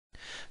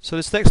So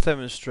this next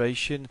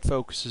demonstration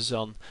focuses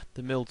on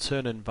the mill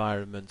turn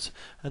environment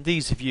and the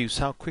ease of use,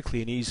 how quickly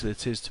and easily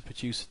it is to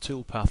produce a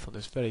toolpath on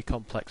this very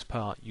complex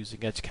part using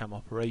Edgecam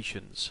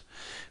operations.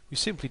 We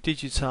simply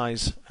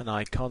digitize an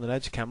icon and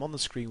Edgecam on the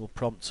screen will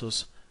prompt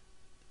us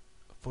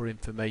for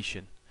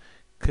information.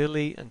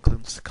 Clearly and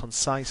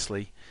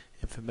concisely,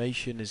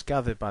 information is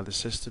gathered by the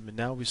system, and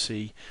now we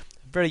see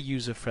a very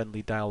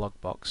user-friendly dialog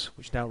box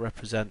which now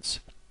represents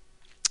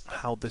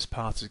how this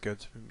part is going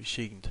to be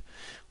machined.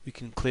 We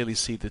can clearly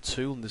see the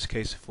tool, in this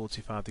case a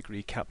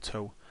 45-degree cap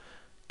toe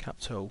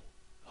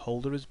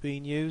holder is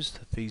being used.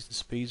 The feeds and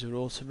speeds are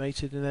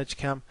automated in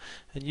Edgecam,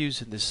 and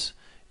using this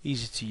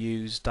easy to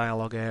use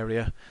dialog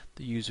area,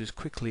 the user has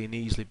quickly and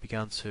easily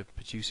began to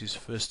produce his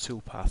first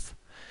toolpath.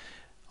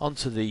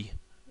 Onto the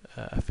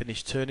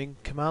finish turning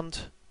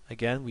command.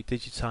 Again, we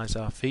digitize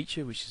our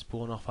feature which is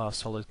born off our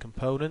solid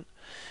component.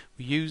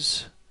 We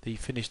use the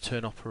finish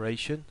turn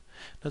operation.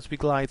 As we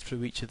glide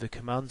through each of the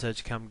commands,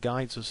 Edgecam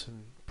guides us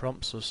and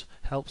prompts us,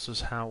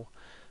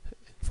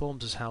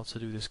 informs us how to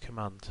do this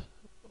command.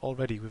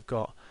 Already we've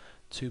got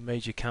two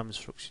major cam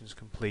instructions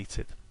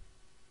completed.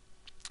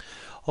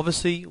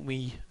 Obviously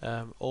we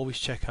always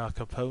check our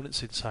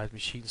components inside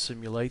Machine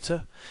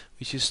Simulator,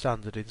 which is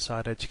standard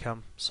inside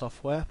Edgecam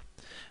software.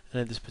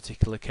 And in this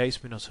particular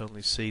case we not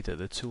only see that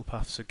the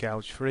toolpaths are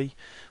gouge free,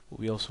 but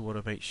we also want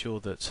to make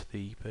sure that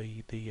the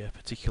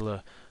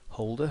particular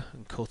holder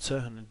and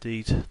cutter and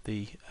indeed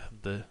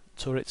the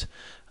turret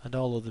and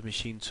all other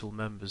machine tool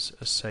members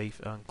are safe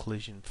and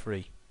collision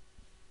free.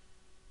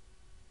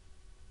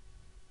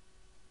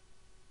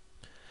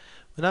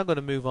 We're now going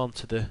to move on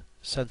to the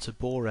centre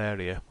bore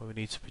area where we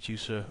need to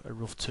produce a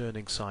rough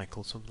turning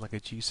cycle, something like a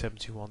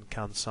G71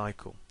 can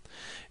cycle.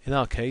 In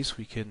our case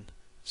we can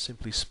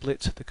simply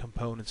split the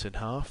components in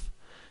half,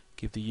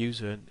 give the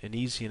user an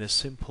easy and a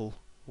simple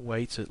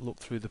way to look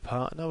through the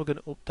part. Now we're going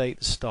to update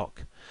the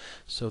stock,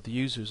 so the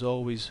user is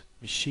always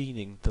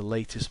machining the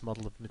latest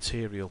model of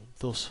material,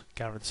 thus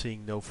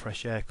guaranteeing no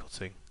fresh air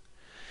cutting.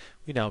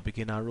 We now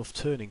begin our rough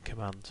turning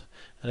command,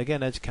 and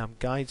again Edgecam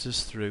guides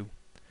us through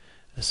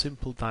a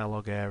simple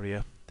dialog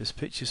area. This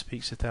picture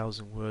speaks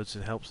 1,000 words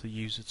and helps the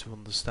user to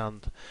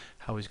understand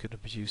how he's going to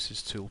produce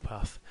his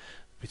toolpath.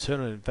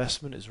 Return on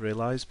investment is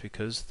realised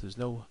because there's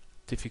no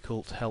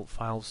difficult help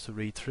files to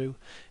read through.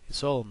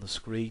 It's all on the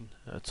screen.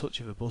 At a touch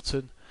of a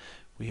button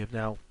we have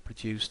now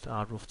produced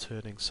our rough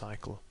turning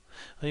cycle,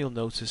 and you'll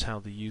notice how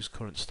the use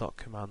current stock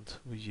command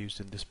was used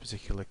in this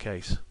particular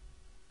case.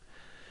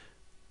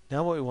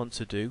 Now what we want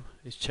to do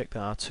is check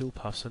that our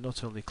toolpaths are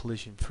not only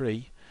collision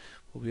free,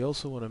 but we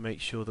also want to make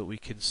sure that we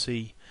can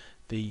see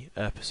the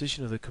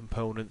position of the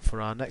component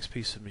for our next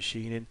piece of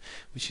machining,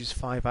 which is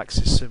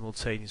 5-axis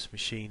simultaneous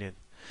machining.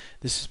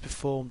 This is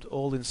performed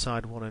all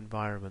inside one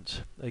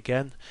environment.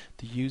 Again,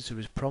 the user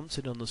is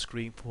prompted on the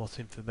screen for what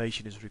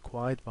information is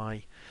required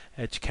by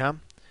Edgecam,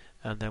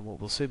 and then what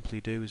we'll simply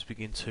do is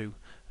begin to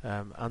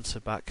answer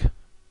back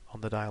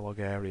on the dialog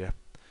area.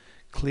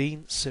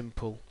 Clean,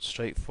 simple,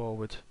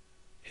 straightforward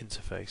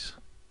interface.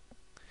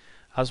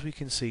 As we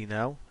can see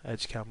now,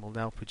 Edgecam will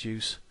now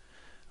produce,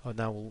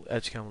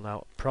 Edgecam will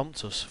now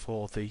prompt us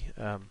for the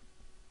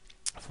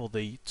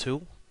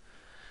tool,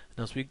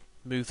 and as we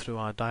move through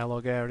our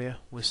dialog area,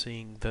 we're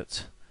seeing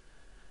that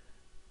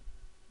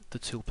the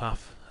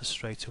toolpath has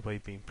straight away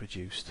been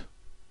produced.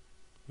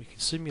 We can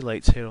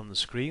simulate here on the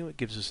screen. It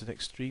gives us an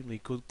extremely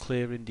good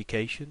clear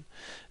indication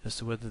as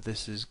to whether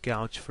this is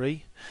gouge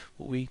free,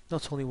 but we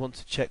not only want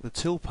to check the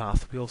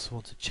toolpath, we also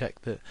want to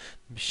check that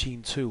the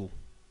machine tool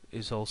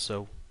is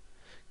also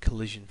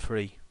collision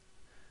free.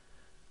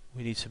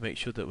 We need to make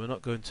sure that we're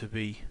not going to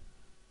be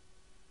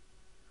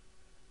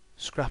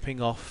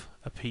scrapping off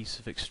a piece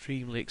of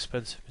extremely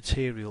expensive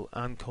material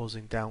and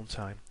causing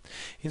downtime.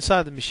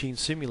 Inside the Machine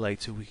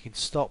Simulator we can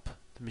stop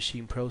the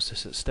machine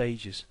process at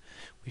stages.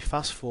 We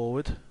fast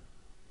forward,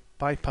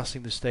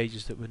 bypassing the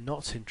stages that we're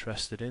not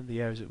interested in,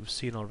 the areas that we've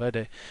seen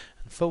already,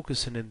 and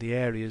focusing in the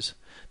areas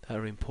that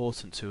are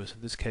important to us,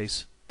 in this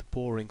case the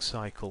boring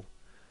cycle,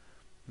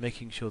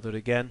 making sure that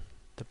again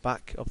the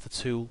back of the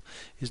tool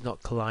is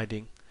not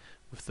colliding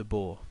with the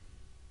bore.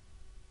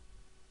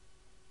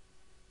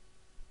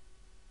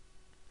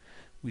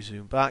 We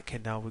zoom back,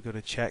 and now we're going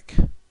to check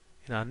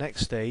in our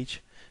next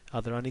stage,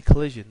 are there any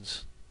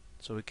collisions?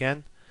 So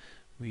again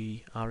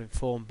we are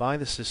informed by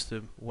the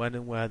system when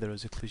and where there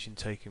is a collision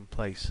taking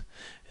place.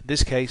 In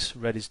this case,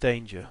 red is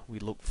danger. We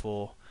look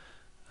for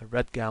a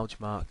red gouge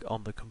mark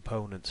on the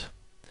component,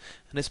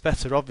 and it's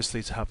better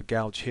obviously to have a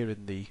gouge here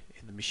in the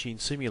Machine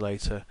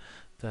Simulator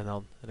than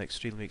on an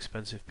extremely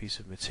expensive piece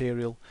of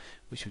material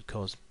which would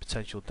cause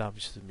potential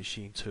damage to the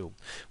machine tool.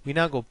 We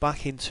now go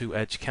back into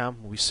Edgecam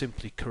where we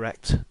simply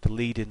correct the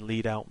lead in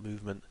lead out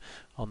movement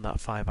on that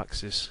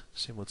 5-axis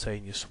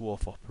simultaneous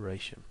swarf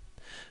operation.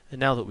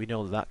 And now that we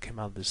know that that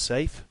command is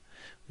safe,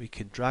 we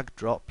can drag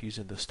drop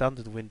using the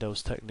standard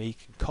Windows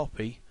technique and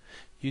copy,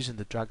 using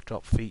the drag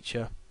drop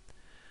feature,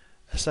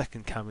 a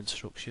second cam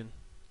instruction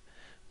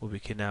where we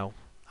can now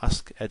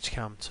ask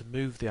Edgecam to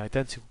move the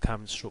identical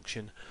cam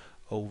instruction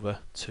over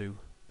to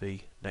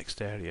the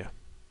next area.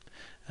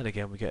 and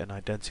again we get an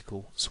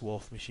identical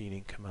swarf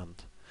machining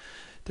command.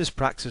 This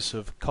practice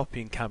of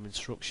copying CAM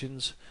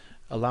instructions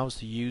allows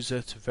the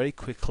user to very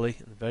quickly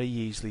and very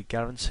easily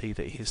guarantee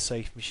that he is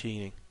safe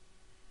machining.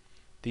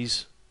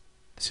 This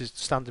is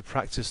standard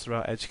practice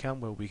throughout Edgecam,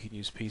 where we can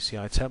use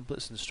PCI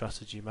templates and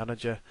Strategy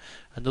Manager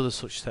and other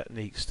such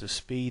techniques to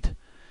speed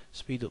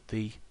up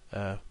the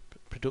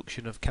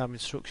production of CAM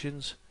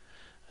instructions,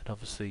 and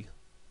obviously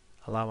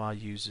allow our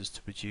users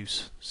to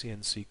produce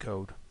CNC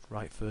code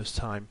right first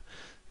time,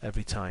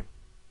 every time.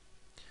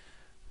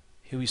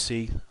 Here we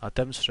see our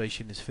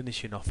demonstration is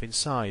finishing off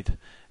inside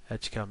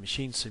Edgecam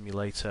Machine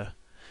Simulator,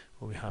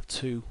 where we have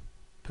two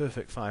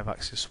perfect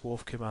 5-axis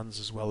swarf commands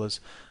as well as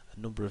a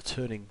number of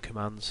turning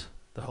commands.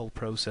 The whole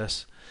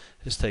process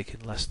has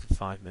taken less than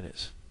 5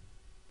 minutes.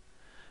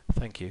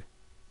 Thank you.